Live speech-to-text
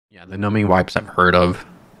Yeah, the numbing wipes I've heard of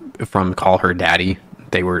from Call Her Daddy.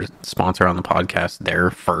 They were sponsored on the podcast there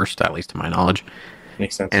first, at least to my knowledge.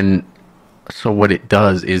 Makes sense. And so what it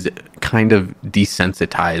does is kind of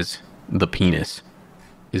desensitize the penis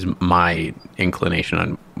is my inclination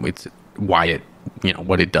on it's why it,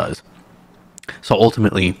 what it does. So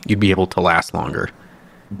ultimately, you'd be able to last longer.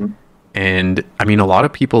 Mhm. And I mean, a lot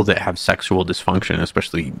of people that have sexual dysfunction,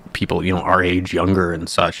 especially people, our age, younger and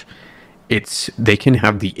such, they can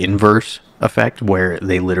have the inverse effect where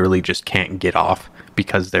they literally just can't get off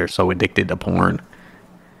because they're so addicted to porn.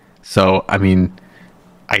 So, I mean,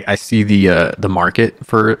 I see the market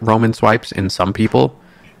for Roman swipes in some people,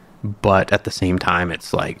 but at the same time,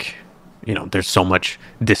 it's like, there's so much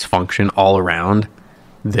dysfunction all around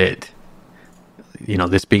that,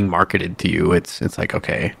 this being marketed to you, it's like,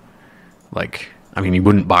 okay, like, I mean, you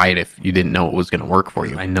wouldn't buy it if you didn't know it was going to work for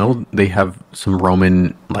you. I know they have some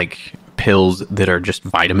Roman, like, pills that are just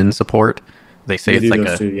vitamin support. They say it's like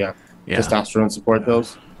yeah. Testosterone support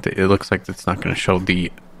pills. It looks like it's not going to show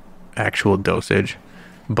the actual dosage,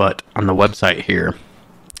 but on the website here,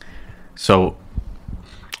 so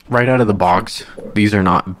right out of the box, these are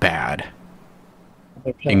not bad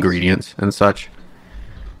ingredients and such,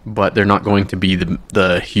 but they're not going to be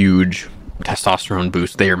the huge testosterone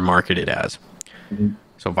boost they are marketed as. Mm-hmm.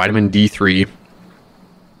 So vitamin D3,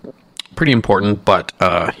 pretty important, but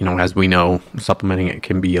as we know, supplementing it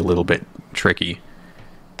can be a little bit tricky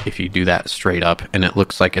if you do that straight up, and it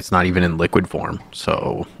looks like it's not even in liquid form.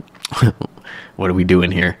 So what are we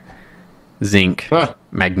doing here? Zinc,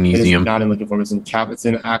 magnesium. It is not in liquid form. It's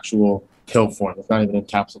in actual pill form. It's not even in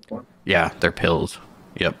capsule form. Yeah, they're pills.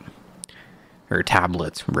 Yep. Or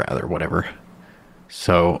tablets, rather, whatever.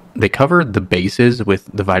 So they cover the bases with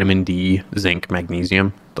the vitamin D, zinc,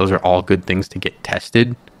 magnesium. Those are all good things to get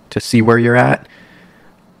tested to see where you're at,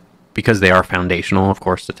 because they are foundational, of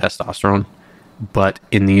course, to testosterone. But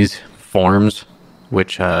in these forms,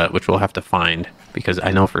 which we'll have to find, because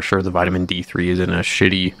I know for sure the vitamin D3 is in a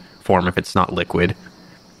shitty form if it's not liquid.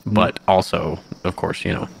 But also, of course,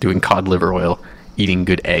 doing cod liver oil, eating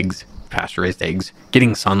good eggs, pasture-raised eggs,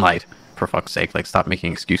 getting sunlight, for fuck's sake. Like, stop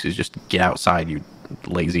making excuses. Just get outside, you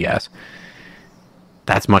lazy ass.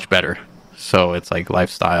 That's much better. So it's like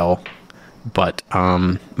lifestyle. But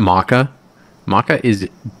maca is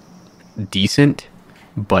decent,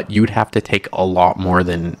 but you'd have to take a lot more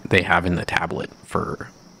than they have in the tablet for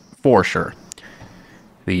sure.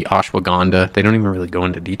 The ashwagandha, they don't even really go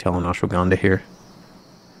into detail on ashwagandha here,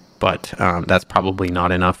 but that's probably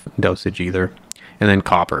not enough dosage either. And then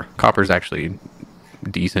copper's actually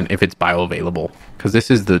decent if it's bioavailable, because this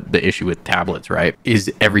is the issue with tablets, right?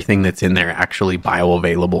 Is everything that's in there actually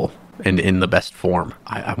bioavailable and in the best form?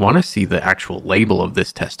 I want to see the actual label of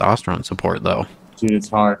this testosterone support, though. Dude, it's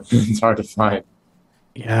hard. It's hard to find.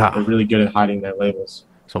 Yeah. They're really good at hiding their labels.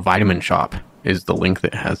 So Vitamin Shop is the link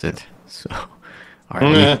that has it. So, all right,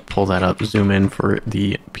 let me pull that up, zoom in for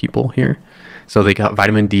the people here. So they got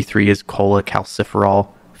vitamin D3 is cholecalciferol,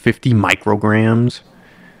 50 micrograms.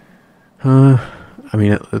 I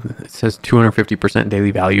mean, it says 250%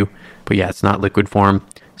 daily value, but yeah, it's not liquid form,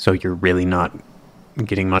 so you're really not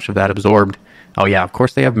getting much of that absorbed. Oh yeah, of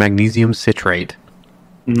course they have magnesium citrate.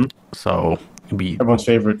 Mm-hmm. So you'll be everyone's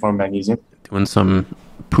favorite form of magnesium. Doing some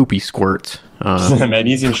poopy squirts.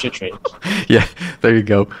 Magnesium citrate. Yeah, there you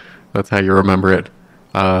go. That's how you remember it.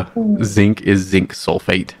 Zinc is zinc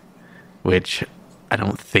sulfate, which I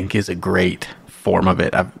don't think is a great form of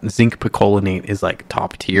it. Zinc picolinate is like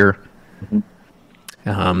top tier. Mm-hmm.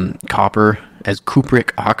 Copper as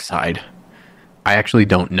cupric oxide. I actually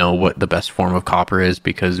don't know what the best form of copper is,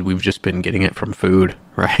 because we've just been getting it from food,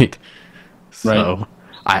 right? So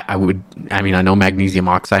I know magnesium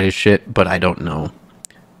oxide is shit, but I don't know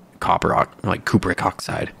copper, like cupric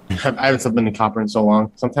oxide. I haven't supplemented copper in so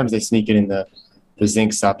long. Sometimes they sneak it in the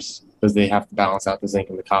zinc subs because they have to balance out the zinc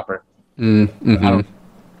and the copper. Mm-hmm.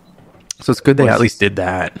 So it's good they at least did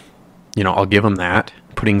that. I'll give them that,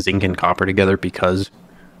 putting zinc and copper together, because,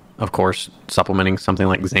 of course, supplementing something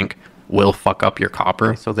like zinc will fuck up your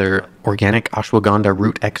copper. So their organic ashwagandha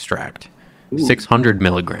root extract, 600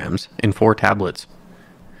 milligrams in 4 tablets.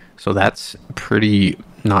 So that's pretty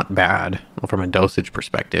not bad from a dosage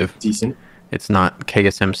perspective. Decent. It's not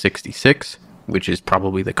KSM 66, which is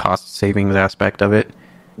probably the cost savings aspect of it.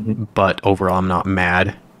 Mm-hmm. But overall, I'm not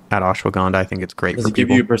mad at ashwagandha. I think it's great for people. Does it give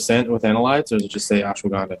you a percent with analytes, or does it just say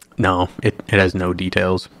ashwagandha? No, it has no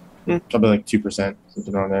details. Probably like 2%,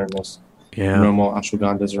 something around there. Most normal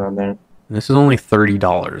ashwagandhas around there. And this is only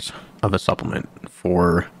 $30 of a supplement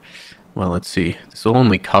for, well, let's see. This will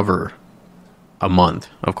only cover a month,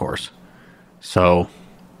 of course. So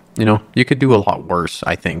You know, you could do a lot worse,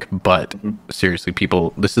 I think. But Hmm. seriously,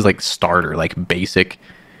 people, this is like starter, like basic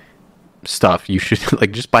stuff. You should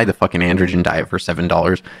like just buy the fucking androgen diet for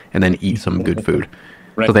 $7 and then eat some good food. So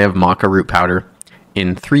Right. they have maca root powder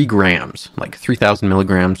in 3 grams, like 3,000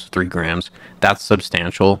 milligrams, 3 grams. That's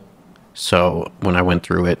substantial. So when I went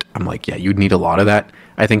through it, I'm like, yeah, you'd need a lot of that.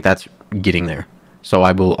 I think that's getting there. So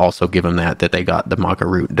I will also give them that they got the maca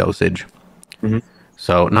root dosage. Hmm.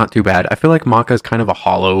 So not too bad. I feel like maca is kind of a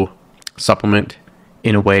hollow supplement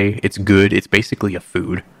in a way. It's good. It's basically a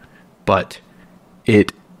food, but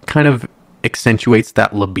it kind of accentuates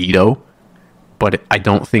that libido. But I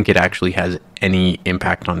don't think it actually has any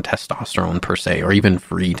impact on testosterone per se, or even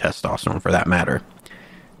free testosterone for that matter.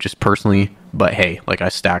 Just personally, but hey, like I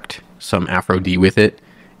stacked some Afro D with it,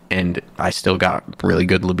 and I still got really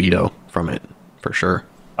good libido from it for sure.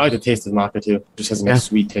 I like the taste of maca too. It just has a Yeah, nice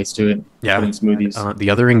sweet taste to it. Put yeah. in smoothies. The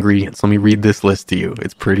other ingredients. Let me read this list to you.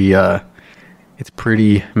 It's pretty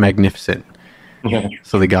magnificent. Yeah.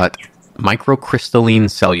 So they got microcrystalline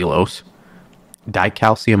cellulose,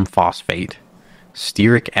 dicalcium phosphate,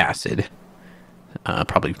 stearic acid,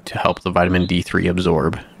 probably to help the vitamin D3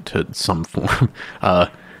 absorb to some form.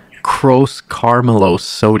 Cross-carmylose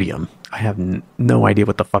sodium. I have no idea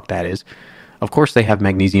what the fuck that is. Of course, they have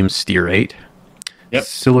magnesium stearate, Yep.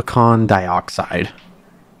 silicon dioxide,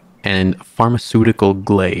 and pharmaceutical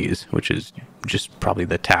glaze, which is just probably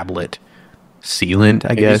the tablet sealant, I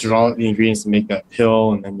And guess. these are all the ingredients to make that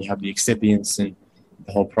pill, and then you have the excipients and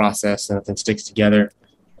the whole process, and everything sticks together.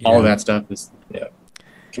 All of Yeah. that stuff is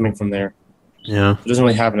coming from there. Yeah. It doesn't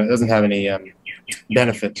have any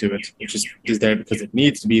benefit to it. It just is there because it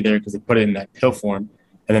needs to be there because they put it in that pill form,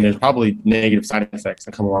 and then there's probably negative side effects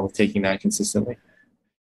that come along with taking that consistently.